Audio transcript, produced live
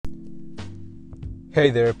Hey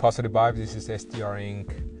there, Positive Vibes. This is STR Inc.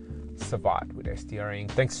 Savat with STR Inc.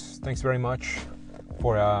 Thanks very much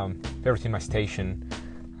for everything my station.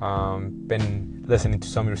 Been listening to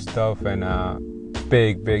some of your stuff and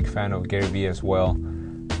big fan of Gary Vee as well.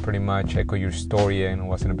 Pretty much echo your story and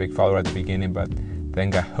wasn't a big follower at the beginning, but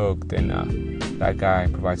then got hooked, and that guy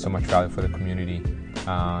provides so much value for the community.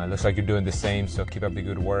 It looks like you're doing the same, so keep up the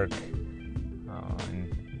good work.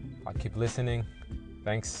 And I'll keep listening.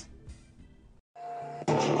 Thanks.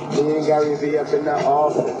 Me and Gary Vee up in the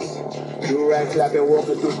office. Do-rag clapping,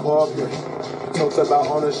 walking through corporate. Talks about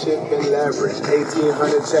ownership and leverage.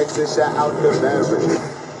 1,800 checks and shot out the beverage.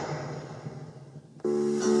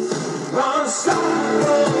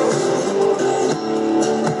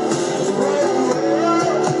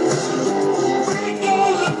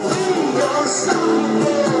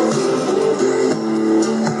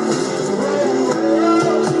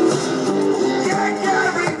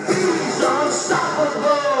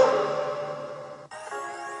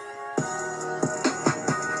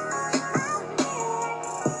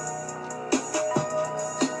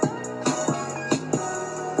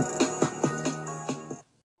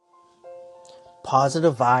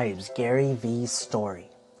 Positive Vibes, Gary Vee's Story.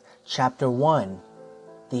 Chapter 1,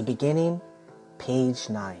 The Beginning, page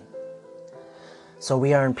 9. So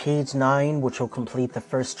we are on page 9, which will complete the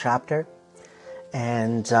first chapter.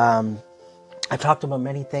 And I talked about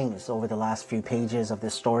many things over the last few pages of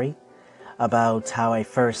this story. About how I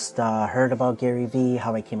first heard about Gary Vee,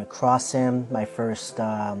 how I came across him, my first,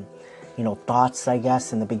 thoughts, I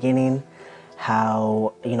guess, in the beginning.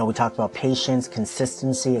 How, we talked about patience,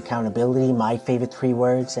 consistency, accountability, my favorite 3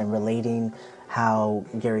 words, and relating how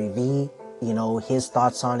Gary Vee, his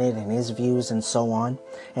thoughts on it and his views and so on,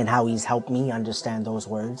 and how he's helped me understand those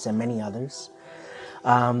words and many others.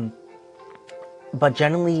 But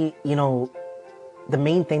generally, the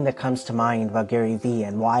main thing that comes to mind about Gary Vee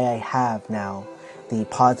and why I have now the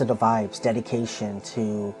Positive Vibes dedication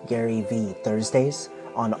to Gary Vee Thursdays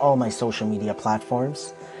on all my social media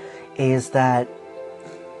platforms is that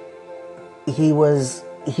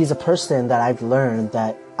he's a person that I've learned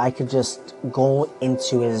that I could just go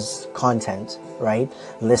into his content, right?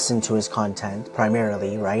 Listen to his content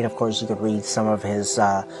primarily, right? Of course, you could read some of his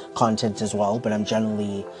content as well, but I'm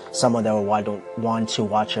generally someone that would want to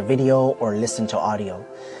watch a video or listen to audio.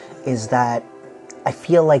 Is that I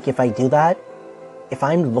feel like if I do that, if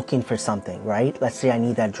I'm looking for something, right? Let's say I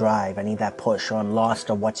need that drive, I need that push, or I'm lost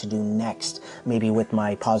on what to do next, maybe with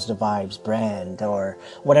my Positive Vibes brand or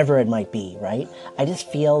whatever it might be, right? I just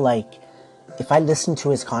feel like if I listen to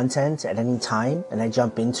his content at any time and I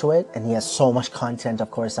jump into it, and he has so much content, of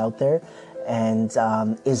course, out there, and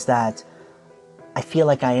is that I feel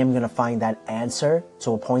like I am going to find that answer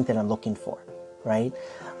to a point that I'm looking for, right?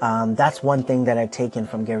 That's one thing that I've taken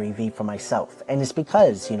from Gary Vee for myself. And it's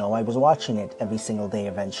because, I was watching it every single day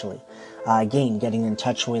eventually. Again, getting in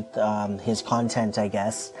touch with his content, I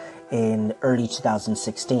guess, in early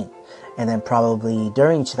 2016. And then probably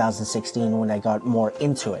during 2016 when I got more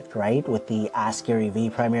into it, right? With the Ask Gary Vee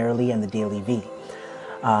primarily and the Daily Vee,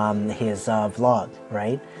 his vlog,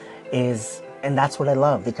 right? And that's what I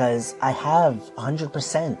love, because I have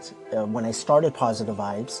 100%. When I started Positive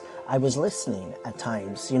Vibes, I was listening at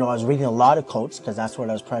times. I was reading a lot of quotes because that's what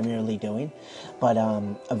I was primarily doing. But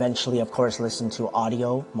eventually, of course, listen to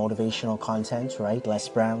audio, motivational content, right? Les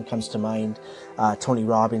Brown comes to mind, Tony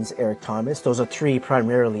Robbins, Eric Thomas. Those are 3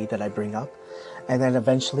 primarily that I bring up. And then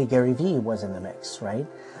eventually Gary Vee was in the mix, right?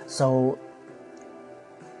 So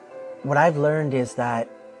what I've learned is that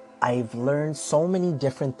I've learned so many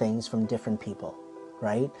different things from different people,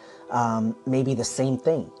 right? Maybe the same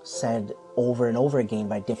thing said over and over again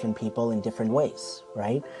by different people in different ways,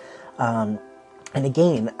 right? And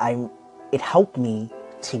again, it helped me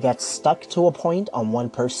to get stuck to a point on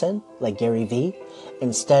one person, like Gary Vee,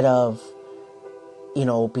 instead of,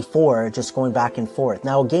 before just going back and forth.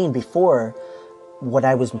 Now, again, before, what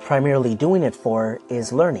I was primarily doing it for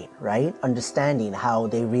is learning, right? Understanding how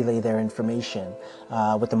they relay their information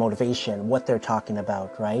with the motivation, what they're talking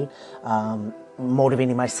about, right?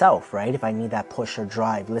 Motivating myself, right? If I need that push or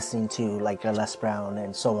drive, listening to like Les Brown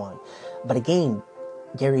and so on. But again,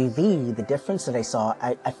 Gary Vee, the difference that I saw,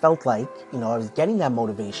 I felt like, I was getting that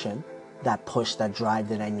motivation, that push, that drive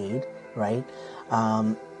that I need, right?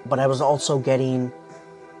 But I was also getting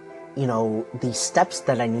the steps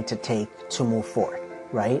that I need to take to move forward,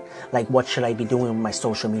 right? Like, what should I be doing with my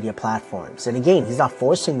social media platforms? And again, he's not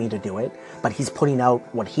forcing me to do it, but he's putting out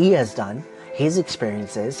what he has done, his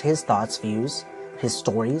experiences, his thoughts, views, his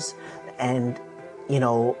stories. And,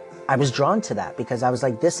 I was drawn to that because I was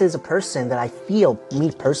like, this is a person that I feel, me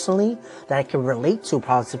personally, that I can relate to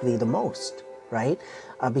possibly the most, right?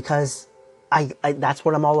 Because that's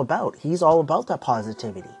what I'm all about. He's all about that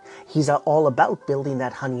positivity. He's all about building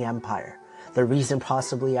that honey empire. The reason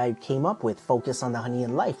possibly I came up with Focus on the Honey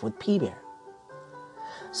in Life with P-Bear.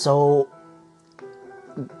 So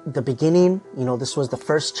the beginning, this was the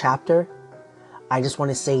first chapter. I just want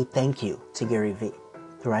to say thank you to Gary Vee,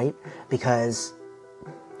 right? Because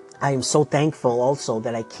I am so thankful also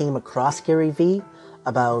that I came across Gary Vee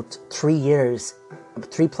about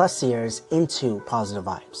 3+ years into Positive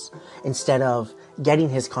Vibes. Instead of getting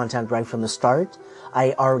his content right from the start,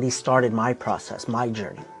 I already started my process, my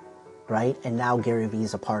journey, right? And now Gary Vee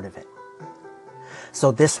is a part of it.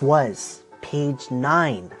 So this was page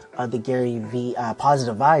 9 of the Gary Vee,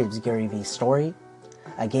 Positive Vibes Gary Vee story.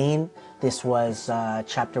 Again, this was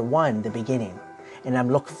chapter 1, the beginning. And I'm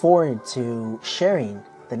looking forward to sharing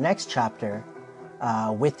the next chapter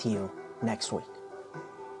with you next week.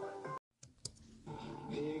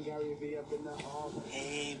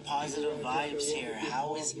 Hey, Positive Vibes here.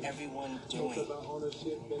 How is everyone doing?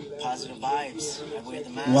 Positive Vibes. I wear the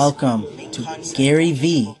mask. Welcome to Gary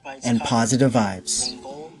Vee and Positive Vibes. Main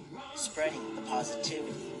goal, spreading the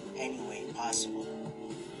positivity any way possible.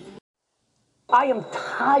 I am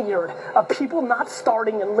tired of people not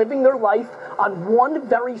starting and living their life on one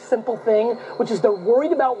very simple thing, which is they're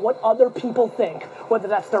worried about what other people think, whether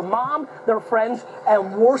that's their mom, their friends,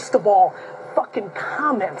 and worst of all, fucking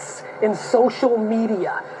comments in social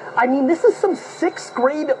media. I mean, this is some 6th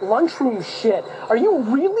grade lunchroom shit. Are you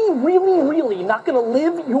really not gonna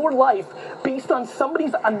live your life based on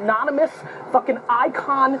somebody's anonymous fucking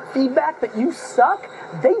icon feedback that you suck?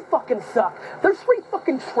 They fucking suck. They're straight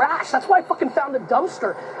fucking trash. That's why I fucking found a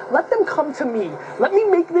dumpster. Let them come to me. Let me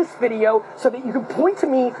make this video so that you can point to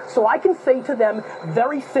me so I can say to them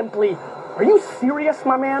very simply, are you serious,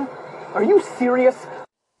 my man? Are you serious?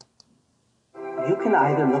 You can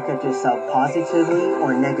either look at yourself positively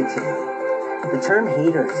or negatively. The term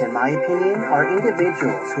haters, in my opinion, are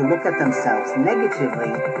individuals who look at themselves negatively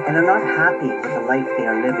and are not happy with the life they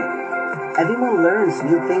are living. Everyone learns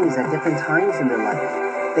new things at different times in their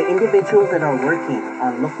life. The individuals that are working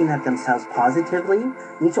on looking at themselves positively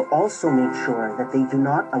need to also make sure that they do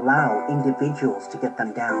not allow individuals to get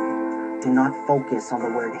them down. Do not focus on the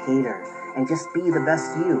word hater and just be the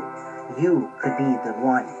best you. You could be the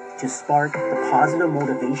one to spark the positive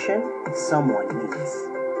motivation someone needs.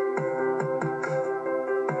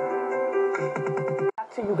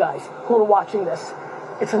 Back to you guys who are watching this.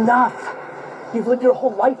 It's enough. You've lived your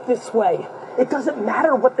whole life this way. It doesn't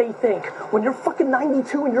matter what they think. When you're fucking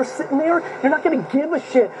 92 and you're sitting there, you're not gonna give a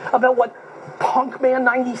shit about what Punkman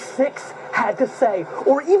 96 had to say,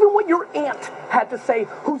 or even what your aunt had to say,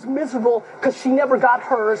 who's miserable because she never got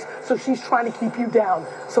hers, so she's trying to keep you down.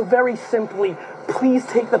 So very simply, please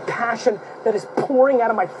take the passion that is pouring out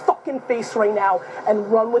of my fucking face right now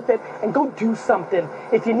and run with it and go do something.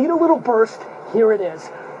 If you need a little burst, here it is.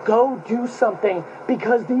 Go do something,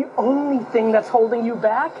 because the only thing that's holding you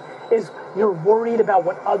back is you're worried about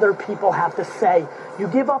what other people have to say. You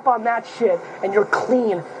give up on that shit and you're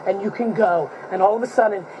clean and you can go. And all of a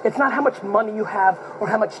sudden, it's not how much money you have or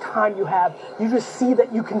how much time you have. You just see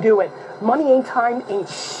that you can do it. Money ain't time, ain't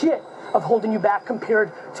shit of holding you back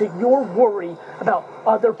compared to your worry about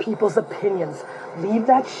other people's opinions. Leave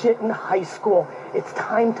that shit in high school. It's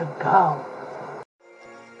time to go.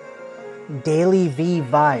 Daily V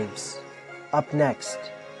Vibes. Up next.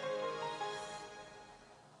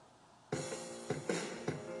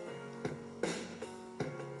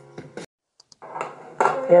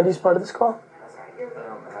 Andy's part of this call?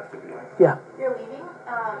 Yeah. You're leaving,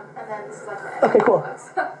 and then this is like the end. Okay, cool.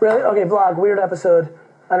 Really? Okay, vlog. Weird episode.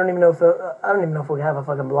 I don't even know if we have a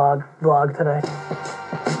fucking vlog today.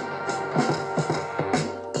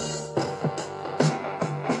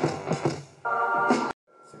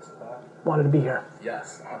 Wanted to be here.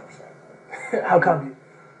 Yes, 100%. How come?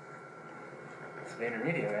 It's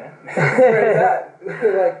VaynerMedia, man. Where's that?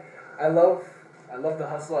 Like, I love the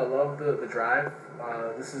hustle. I love the drive.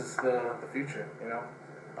 This is the future, you know.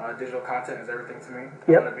 Digital content is everything to me.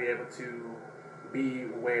 Yep. I want to be able to be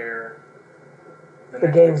where The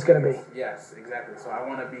game's going to be. Yes, exactly. So I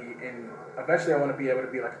want to be eventually I want to be able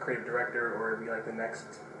to be like a creative director or be like the next,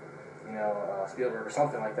 Spielberg or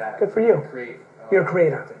something like that. Good for you. Create. You're a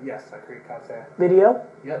creator. Content. Yes, I create content. Video?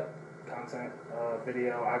 Yep, content,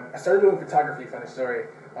 video. I started doing photography, funny story,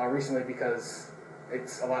 recently because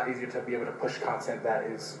it's a lot easier to be able to push content that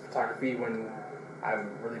is photography when I'm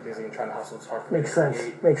really busy and trying to hustle. It's hard for me to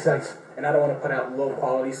create. Makes sense. And I don't want to put out low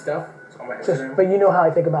quality stuff on my Instagram. But you know how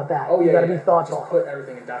I think about that. Oh, yeah, you got to be thoughtful. Just put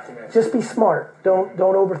everything in documents. Just be smart. Don't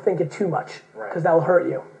overthink it too much, because that will hurt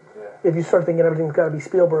you. Yeah. if you start thinking everything's got to be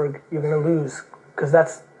Spielberg, you're going to lose because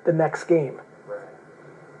that's the next game. Right.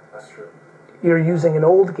 That's true. You're using an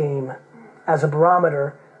old game as a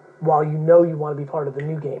barometer while you know you want to be part of the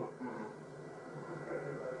new game.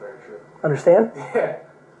 Very true. Understand? Yeah.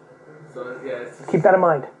 So yeah, it's just, Keep that in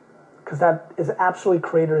mind because that is absolutely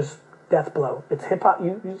creators' death blow. It's hip hop.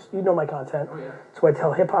 You know my content. oh yeah. That's why I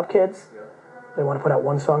tell hip hop kids Yeah. they want to put out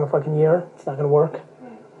one song a fucking year. It's not going to work.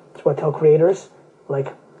 That's why I tell creators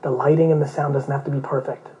like the lighting and the sound doesn't have to be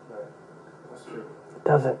perfect. Right. That's true. It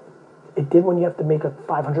doesn't. It did when you have to make a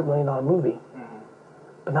 $500 million movie,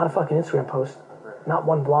 but not a fucking Instagram post, Right. not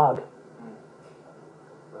one blog.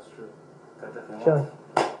 That's true. That definitely Chilling.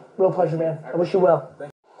 Real pleasure, man. I wish you well.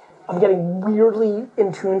 I'm getting weirdly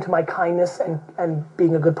in tune to my kindness and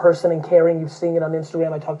being a good person and caring. You've seen it on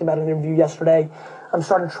Instagram. I talked about it in an interview yesterday. I'm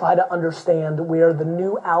starting to try to understand where the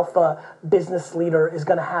new alpha business leader is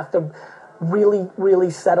going to have to really, really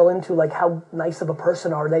settle into, like, how nice of a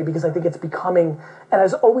person are they, because I think it's becoming, and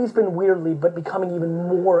has always been weirdly, but becoming even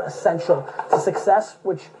more essential to success,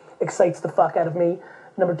 which excites the fuck out of me.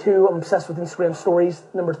 Number 2, I'm obsessed with Instagram stories.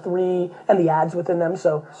 Number 3, and the ads within them,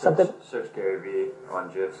 so something. Search Gary Vee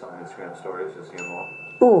on GIFs on Instagram stories to see them all.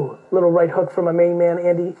 Ooh, little right hook from my main man,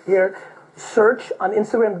 Andy, here. Search on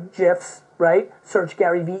Instagram GIFs, right? Search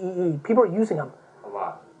Gary VEE. People are using them. A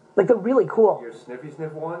lot. Like, they're really cool. Your Sniffy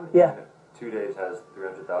Sniff one, Yeah. in 2 days has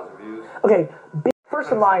 300,000 views. Okay,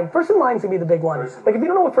 first in line. First in line's gonna be the big one. Like, if you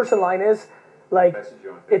don't know what first in line is, like, Message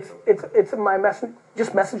you on it's Facebook. my message.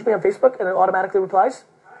 Just message me on Facebook and it automatically replies.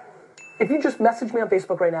 If you just message me on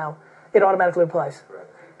Facebook right now, it automatically replies. Right.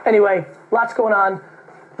 Anyway, lots going on.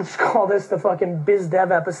 Let's call this the fucking biz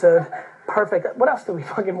dev episode. Perfect. What else do we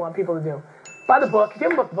fucking want people to do? Buy the book. If you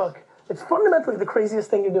haven't bought the book, it's fundamentally the craziest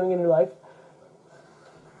thing you're doing in your life.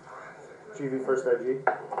 GV First IG.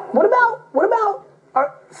 What about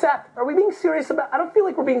Seth, are we being serious about, I don't feel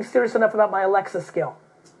like we're being serious enough about my Alexa skill.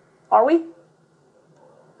 Are we?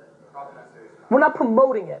 We're not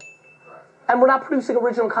promoting it. And we're not producing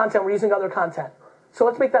original content, we're using other content. So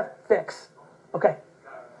let's make that fix. Okay.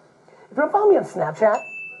 If you don't follow me on Snapchat,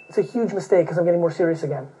 it's a huge mistake because I'm getting more serious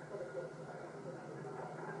again.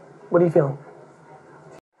 What are you feeling?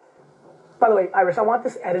 By the way, Iris, I want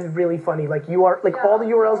this edited really funny. Like, you are, like, all the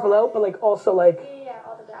URLs below, but, like, also, like, Yeah,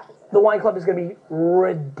 all the graphics. the wine club is going to be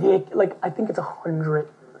ridiculous. Like, I think it's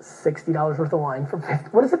 $160 worth of wine for 50.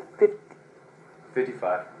 What is it?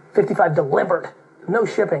 55. 55 delivered. No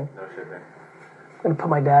shipping. No shipping. I'm going to put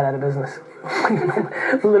my dad out of business.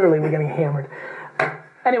 Literally, we're getting hammered.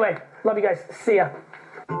 Anyway, love you guys. See ya.